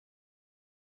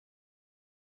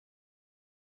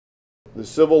The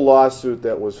civil lawsuit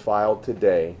that was filed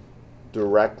today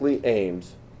directly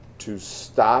aims to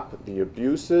stop the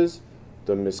abuses,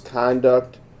 the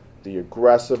misconduct, the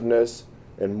aggressiveness,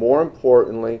 and more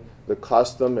importantly, the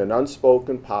custom and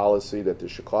unspoken policy that the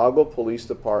Chicago Police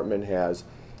Department has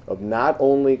of not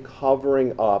only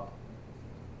covering up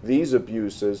these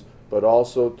abuses, but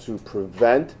also to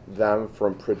prevent them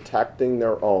from protecting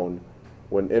their own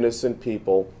when innocent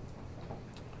people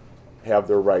have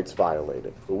their rights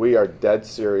violated. But we are dead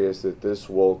serious that this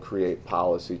will create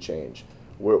policy change.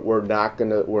 We're not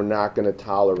gonna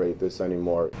tolerate this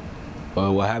anymore.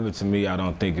 But what happened to me, I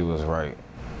don't think it was right.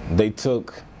 They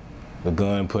took the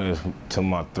gun, put it to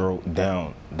my throat,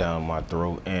 down my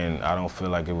throat, and I don't feel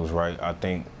like it was right. I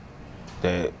think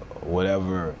that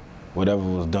whatever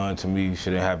was done to me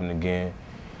shouldn't happen again.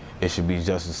 It should be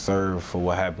justice served for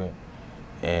what happened,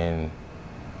 and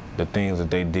the things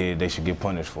that they did, they should get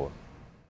punished for.